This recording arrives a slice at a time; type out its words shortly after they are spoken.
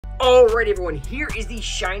Alright everyone, here is the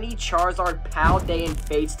shiny Charizard Paldean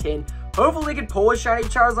Fates tin. Hopefully we can pull a shiny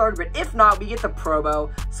Charizard, but if not, we get the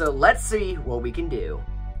promo. So let's see what we can do.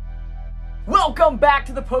 Welcome back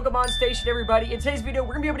to the Pokemon Station, everybody. In today's video,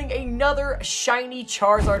 we're going to be opening another shiny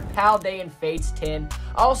Charizard Paldean Fates tin.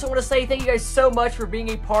 I also want to say thank you guys so much for being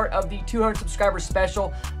a part of the 200 subscriber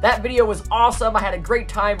special. That video was awesome. I had a great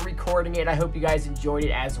time recording it. I hope you guys enjoyed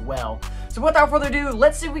it as well. So without further ado,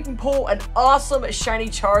 let's see if we can pull an awesome shiny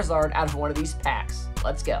Charizard out of one of these packs.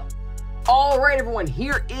 Let's go. Alright everyone,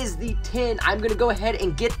 here is the tin. I'm going to go ahead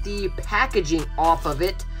and get the packaging off of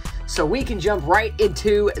it, so we can jump right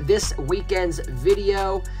into this weekend's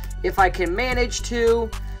video, if I can manage to.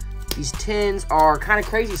 These tins are kind of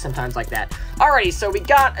crazy sometimes like that. Alrighty, so we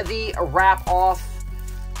got the wrap off.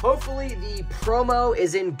 Hopefully the promo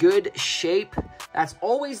is in good shape. That's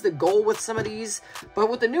always the goal with some of these. But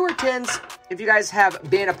with the newer tins, if you guys have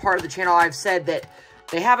been a part of the channel, I've said that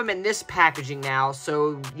they have them in this packaging now.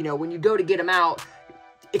 So, you know, when you go to get them out,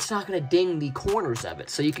 it's not going to ding the corners of it.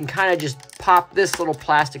 So you can kind of just pop this little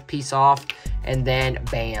plastic piece off, and then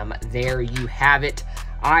bam, there you have it.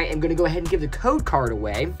 I am going to go ahead and give the code card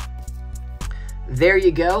away. There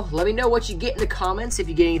you go. Let me know what you get in the comments if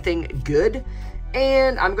you get anything good.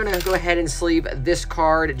 And I'm going to go ahead and sleeve this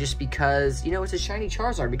card just because, you know, it's a shiny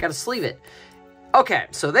Charizard. We got to sleeve it. Okay,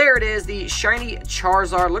 so there it is, the shiny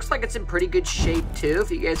Charizard. Looks like it's in pretty good shape too,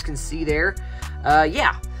 if you guys can see there.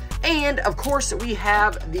 Yeah. And, of course, we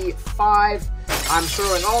have the 5. I'm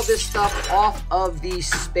throwing all this stuff off of the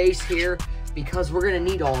space here because we're going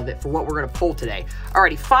to need all of it for what we're going to pull today.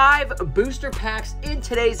 Alrighty, 5 booster packs in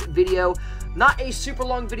today's video. Not a super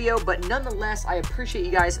long video, but nonetheless, I appreciate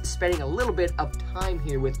you guys spending a little bit of time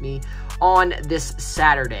here with me on this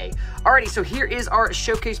Saturday. Alrighty, so here is our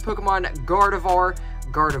showcase Pokemon Gardevoir.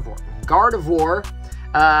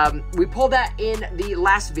 We pulled that in the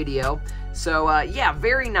last video. So, yeah,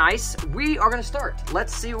 very nice. We are going to start.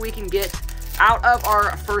 Let's see what we can get out of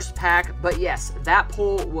our first pack. But, yes, that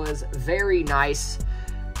pull was very nice.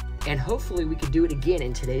 And hopefully we can do it again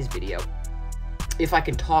in today's video, if I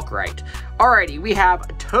can talk right. Alrighty, we have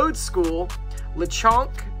Toadschool,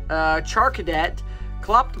 Lechonk, Charcadet,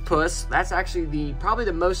 Cloptopus. That's actually probably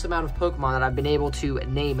the most amount of Pokemon that I've been able to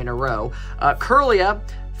name in a row. Curlia,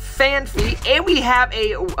 Fanfi, and we have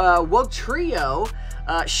a Wugtrio.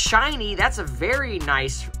 Shiny. That's a very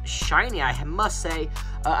nice shiny, I must say.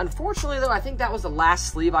 Unfortunately, though, I think that was the last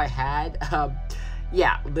sleeve I had.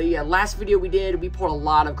 Yeah, the last video we did, we pulled a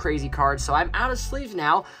lot of crazy cards, so I'm out of sleeves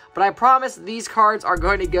now, but I promise these cards are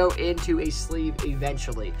going to go into a sleeve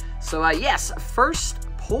eventually. So, yes, first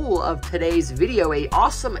pull of today's video, a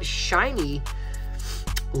awesome shiny.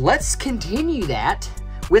 Let's continue that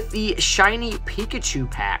with the shiny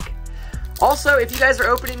Pikachu pack. Also, if you guys are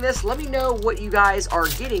opening this, let me know what you guys are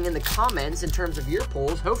getting in the comments in terms of your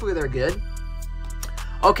pulls. Hopefully they're good.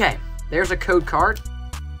 Okay, there's a code card.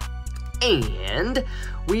 And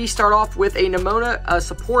we start off with a Nemona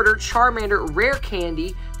supporter, Charmander, Rare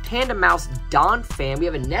Candy, Tandem Mouse, Donphan. We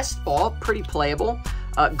have a Nest Ball, pretty playable.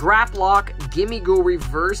 Graplock, Gimmighoul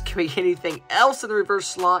Reverse. Can we get anything else in the reverse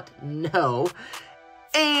slot? No.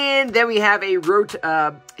 And then we have a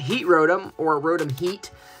Heat Rotom, or Rotom Heat.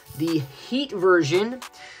 The Heat version,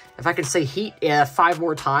 if I can say Heat 5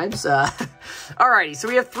 more times. Alrighty, so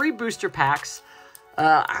we have 3 booster packs.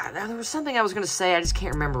 There was something I was going to say, I just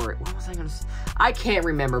can't remember it. What was I going to say? I can't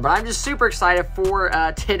remember, but I'm just super excited for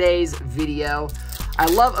today's video. I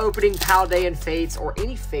love opening Paldean Fates, or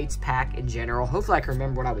any Fates pack in general. Hopefully I can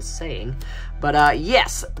remember what I was saying. But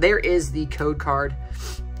yes, there is the code card.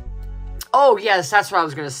 Oh, yes, that's what I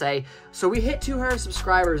was going to say. So we hit 200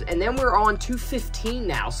 subscribers, and then we're on 215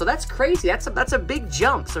 now. So that's crazy. That's a big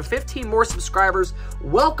jump. So 15 more subscribers.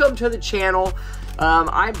 Welcome to the channel.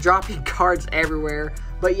 I'm dropping cards everywhere.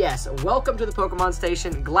 But yes, welcome to the Pokemon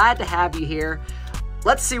Station. Glad to have you here.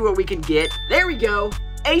 Let's see what we can get. There we go.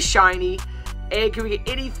 A shiny. And can we get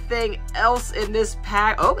anything else in this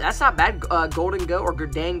pack? Oh, that's not bad. Goldengo or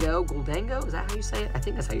Goldango. Goldango? Is that how you say it? I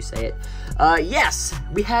think that's how you say it. Yes,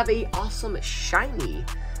 we have a awesome shiny.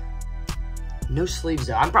 No sleeves,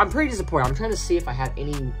 though. I'm pretty disappointed. I'm trying to see if I have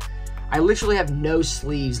any. I literally have no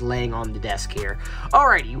sleeves laying on the desk here.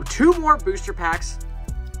 Alrighty, 2 more booster packs.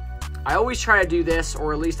 I always try to do this,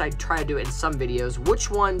 or at least I try to do it in some videos. Which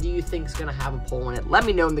one do you think is going to have a pull in it? Let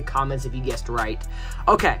me know in the comments if you guessed right.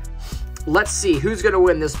 Okay. Let's see who's going to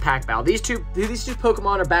win this pack battle. These two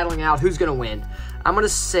Pokemon are battling out. Who's going to win? I'm going to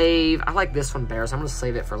save. I like this one better, so I'm going to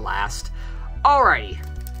save it for last. Alrighty.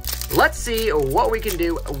 Let's see what we can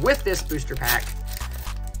do with this booster pack.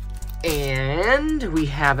 And we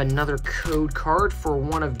have another code card for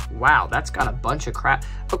one of, wow, that's got a bunch of crap.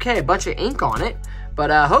 Okay, a bunch of ink on it, but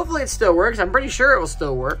hopefully it still works. I'm pretty sure it will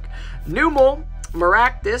still work. Numel,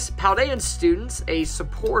 Maractus, Paldean Students, a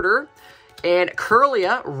supporter, and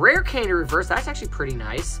Curlia, Rare Candy Reverse. That's actually pretty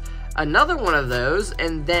nice. Another one of those,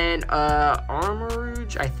 and then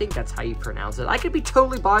Armorouge, I think that's how you pronounce it. I could be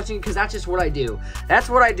totally botching it because that's just what I do. That's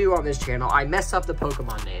what I do on this channel. I mess up the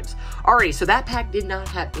Pokemon names. Alrighty, so that pack did not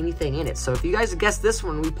have anything in it. So if you guys guess this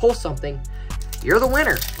one, we pull something, you're the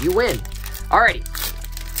winner. You win. Alrighty.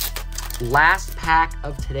 Last pack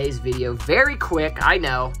of today's video. Very quick, I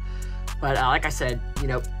know. But like I said, you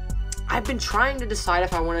know, I've been trying to decide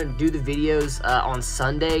if I want to do the videos on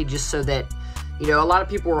Sunday just so that, you know, a lot of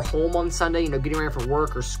people are home on Sunday, you know, getting ready for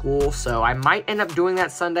work or school, so I might end up doing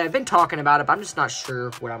that Sunday. I've been talking about it, but I'm just not sure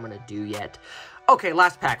what I'm going to do yet. Okay,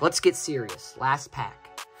 last pack. Let's get serious. Last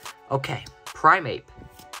pack. Okay, Primeape,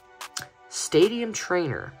 Stadium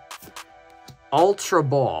Trainer, Ultra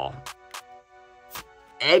Ball,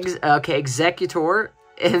 Executor,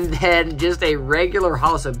 and then just a regular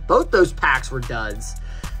holo. So both those packs were duds.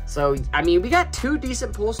 So, I mean, we got 2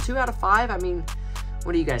 decent pulls, 2 out of 5. I mean,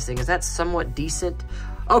 what do you guys think? Is that somewhat decent?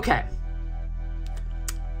 Okay.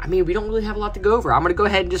 I mean, we don't really have a lot to go over. I'm going to go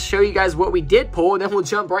ahead and just show you guys what we did pull, and then we'll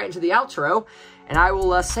jump right into the outro, and I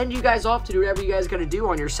will send you guys off to do whatever you guys got to do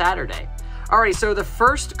on your Saturday. Alrighty, so the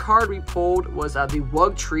first card we pulled was the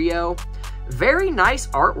Wug Trio. Very nice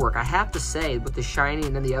artwork, I have to say, with the shiny,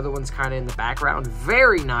 and then the other one's kind of in the background.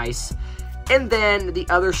 Very nice. And then the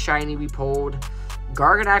other shiny we pulled,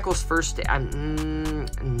 Garganacl's first,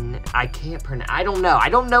 I can't pronounce, I don't know. I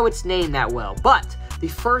don't know its name that well, but the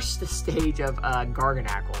first stage of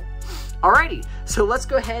Garganacl. Alrighty, so let's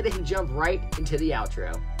go ahead and jump right into the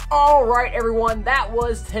outro. Alright everyone, that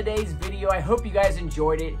was today's video. I hope you guys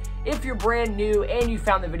enjoyed it. If you're brand new and you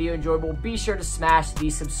found the video enjoyable, be sure to smash the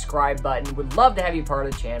subscribe button. Would love to have you part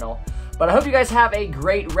of the channel. But I hope you guys have a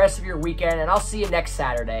great rest of your weekend, and I'll see you next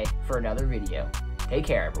Saturday for another video. Take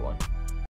care, everyone.